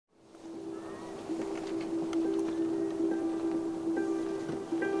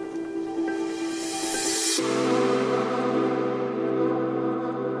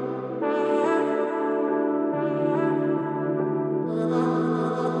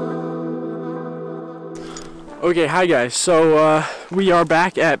Okay, hi guys. So we are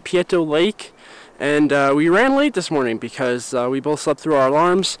back at Peyto Lake, and we ran late this morning because we both slept through our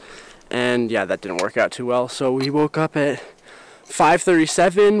alarms, and yeah, that didn't work out too well. So we woke up at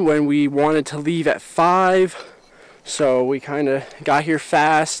 5:37 when we wanted to leave at 5. So we kind of got here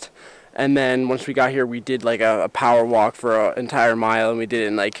fast, and then once we got here, we did like a power walk for an entire mile, and we did it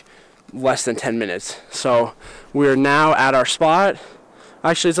in like less than 10 minutes. So we're now at our spot.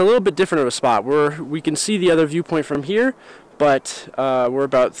 Actually, it's a little bit different of a spot. We can see the other viewpoint from here, but we're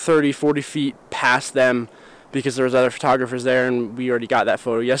about 30-40 feet past them because there was other photographers there, and we already got that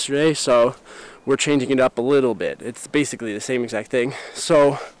photo yesterday, so we're changing it up a little bit. It's basically the same exact thing.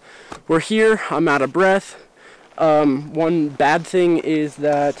 So we're here. I'm out of breath. One bad thing is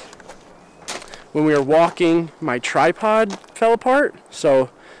that when we were walking, my tripod fell apart.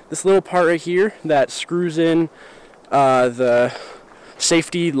 So this little part right here that screws in the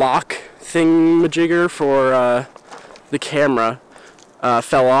safety lock thingamajigger for the camera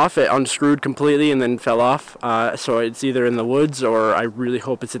fell off. It unscrewed completely and then fell off. So it's either in the woods or I really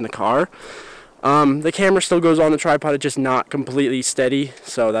hope it's in the car. The camera still goes on the tripod, it's just not completely steady.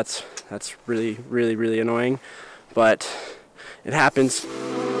 So that's really annoying, but it happens.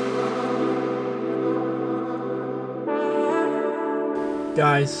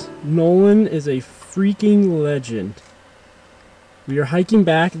 Guys, Nolan is a freaking legend. We are hiking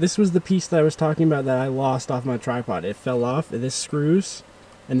back. This was the piece that I was talking about that I lost off my tripod. It fell off. This screws,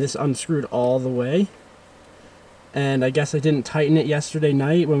 and this unscrewed all the way. And I guess I didn't tighten it yesterday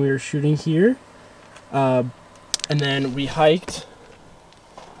night when we were shooting here. And then we hiked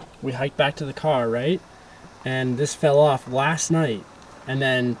back to the car, right? And this fell off last night. And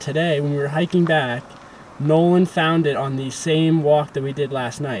then today, when we were hiking back, Nolan found it on the same walk that we did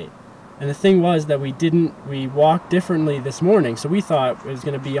last night. And the thing was that we walked differently this morning, so we thought it was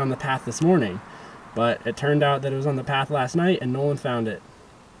going to be on the path this morning. But it turned out that it was on the path last night, and Nolan found it.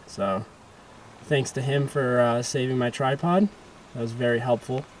 So, thanks to him for saving my tripod. That was very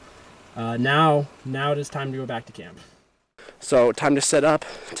helpful. Now it is time to go back to camp. So, time to set up,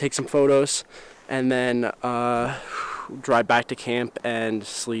 take some photos, and then drive back to camp and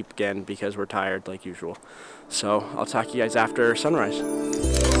sleep again because we're tired like usual. So, I'll talk to you guys after sunrise.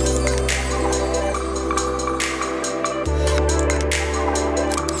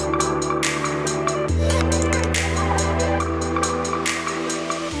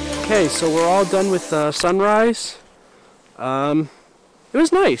 Okay, so we're all done with sunrise. It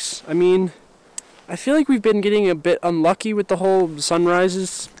was nice. I mean, I feel like we've been getting a bit unlucky with the whole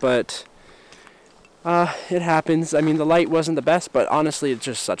sunrises, but it happens. I mean, the light wasn't the best, but honestly, it's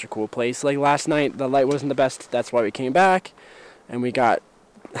just such a cool place. Like last night, the light wasn't the best. That's why we came back, and we got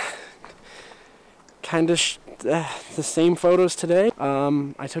kind of the same photos today.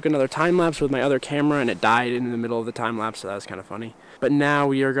 I took another time lapse with my other camera, and it died in the middle of the time lapse, so that was kind of funny. But now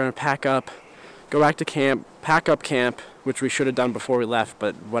we are going to pack up, go back to camp, pack up camp, which we should have done before we left,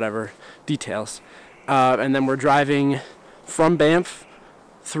 but whatever, details. And then we're driving from Banff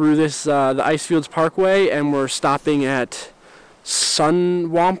through this the icefields parkway, and we're stopping at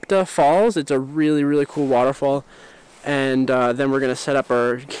Sunwapta Falls. It's a really cool waterfall. And then we're going to set up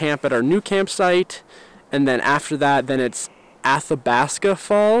our camp at our new campsite, and then after that, then it's Athabasca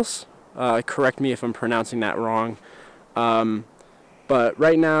Falls. Correct me if I'm pronouncing that wrong. But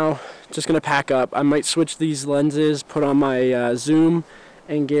right now, just going to pack up. I might switch these lenses, put on my zoom,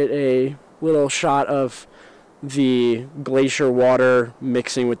 and get a little shot of the glacier water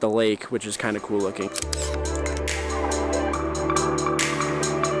mixing with the lake, which is kind of cool looking.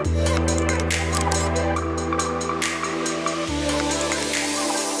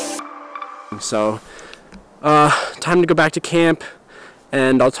 So, time to go back to camp,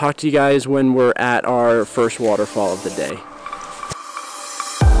 and I'll talk to you guys when we're at our first waterfall of the day.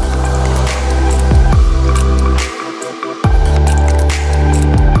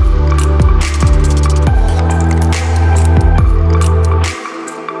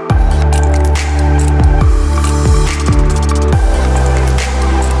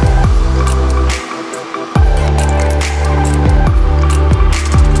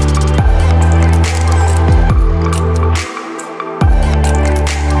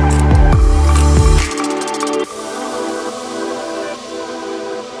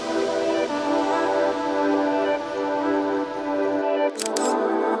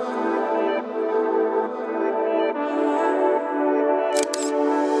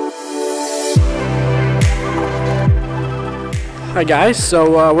 Hi guys,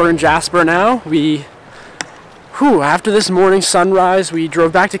 so we're in Jasper now. After this morning sunrise, we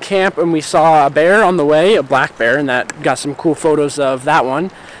drove back to camp and we saw a bear on the way, a black bear, and that got some cool photos of that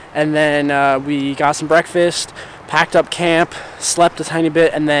one. And then we got some breakfast, packed up camp, slept a tiny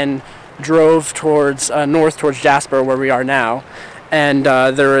bit, and then drove towards north towards Jasper, where we are now. And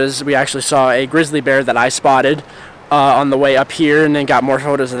we actually saw a grizzly bear that I spotted on the way up here, and then got more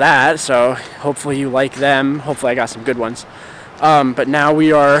photos of that. So hopefully you like them. Hopefully I got some good ones. But now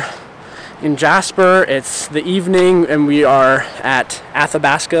we are in Jasper. It's the evening and we are at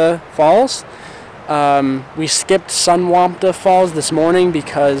Athabasca Falls. We skipped Sunwapta Falls this morning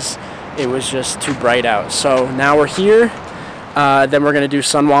because it was just too bright out. So now we're here. Then we're going to do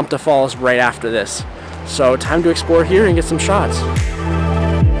Sunwapta Falls right after this. So time to explore here and get some shots.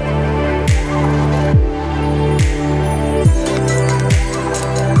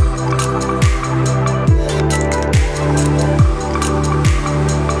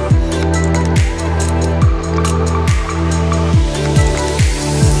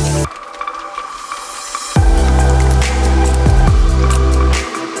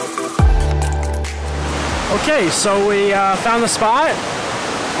 Okay, so we found the spot.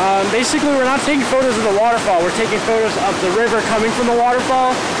 Basically, we're not taking photos of the waterfall. We're taking photos of the river coming from the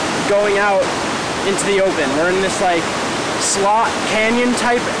waterfall, going out into the open. We're in this like slot canyon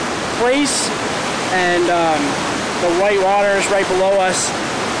type place, and the white water is right below us,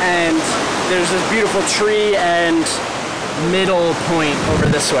 and there's this beautiful tree and middle point over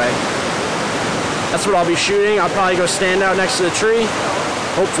this way. That's what I'll be shooting. I'll probably go stand out next to the tree,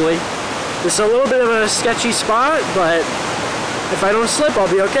 hopefully. It's a little bit of a sketchy spot, but if I don't slip, I'll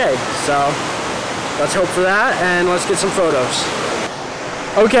be okay. So let's hope for that, and let's get some photos.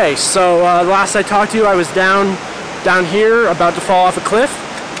 Okay, so last I talked to you, I was down here, about to fall off a cliff.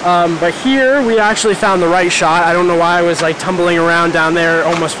 But here, we actually found the right shot. I don't know why I was like tumbling around down there,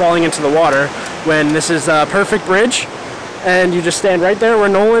 almost falling into the water, when this is a perfect bridge. And you just stand right there where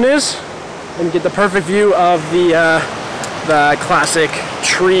Nolan is, and get the perfect view of the classic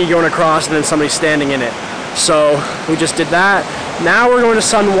tree going across and then somebody standing in it. So we just did that. Now we're going to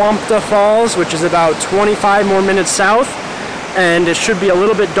Sunwapta Falls, which is about 25 more minutes south, and it should be a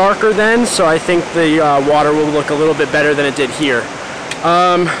little bit darker then, so I think the water will look a little bit better than it did here.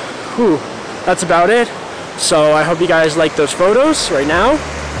 That's about it. So I hope you guys like those photos right now,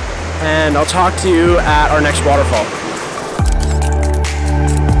 and I'll talk to you at our next waterfall.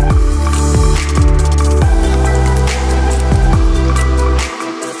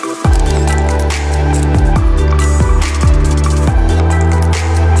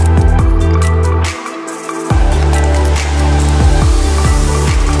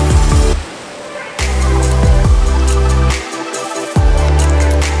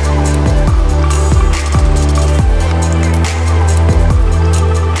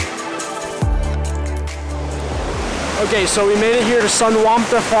 Okay, so we made it here to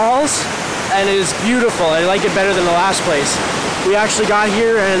Sunwapta Falls, and it is beautiful. I like it better than the last place. We actually got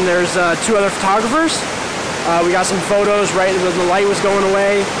here, and there's two other photographers. We got some photos right when the light was going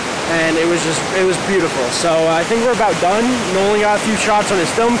away, and it was beautiful. So I think we're about done. Nolan got a few shots on his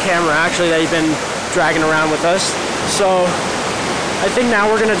film camera, actually, that he's been dragging around with us. So I think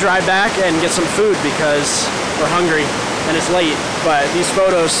now we're gonna drive back and get some food because we're hungry and it's late. But these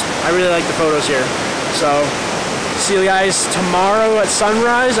photos, I really like the photos here. So see you guys tomorrow at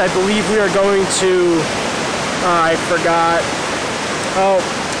sunrise. I believe we are going to, I forgot. Oh,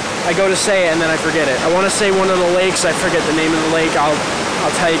 I go to say it and then I forget it. I want to say one of the lakes. I forget the name of the lake.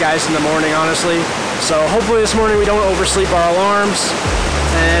 I'll tell you guys in the morning, honestly. So hopefully this morning we don't oversleep our alarms,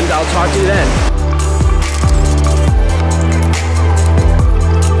 and I'll talk to you then.